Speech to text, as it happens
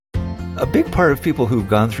A big part of people who've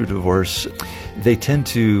gone through divorce, they tend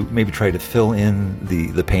to maybe try to fill in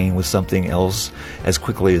the pain with something else as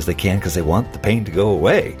quickly as they can because they want the pain to go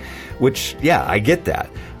away, which, yeah, I get that.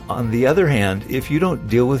 On the other hand, if you don't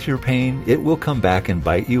deal with your pain, it will come back and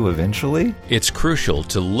bite you eventually. It's crucial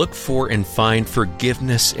to look for and find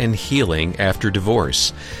forgiveness and healing after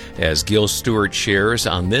divorce, as Gil Stewart shares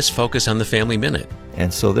on this Focus on the Family Minute.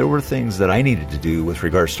 And so there were things that I needed to do with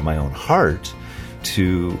regards to my own heart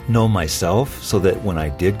to know myself so that when I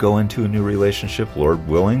did go into a new relationship, Lord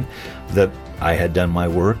willing, that I had done my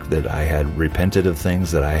work, that I had repented of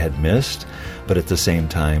things that I had missed, but at the same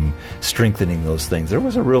time strengthening those things. There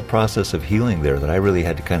was a real process of healing there that I really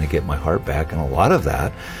had to kind of get my heart back, and a lot of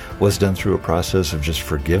that was done through a process of just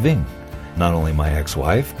forgiving not only my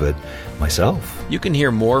ex-wife, but myself. You can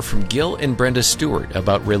hear more from Gil and Brenda Stewart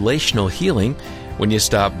about relational healing when you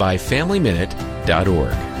stop by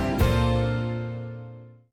FamilyMinute.org.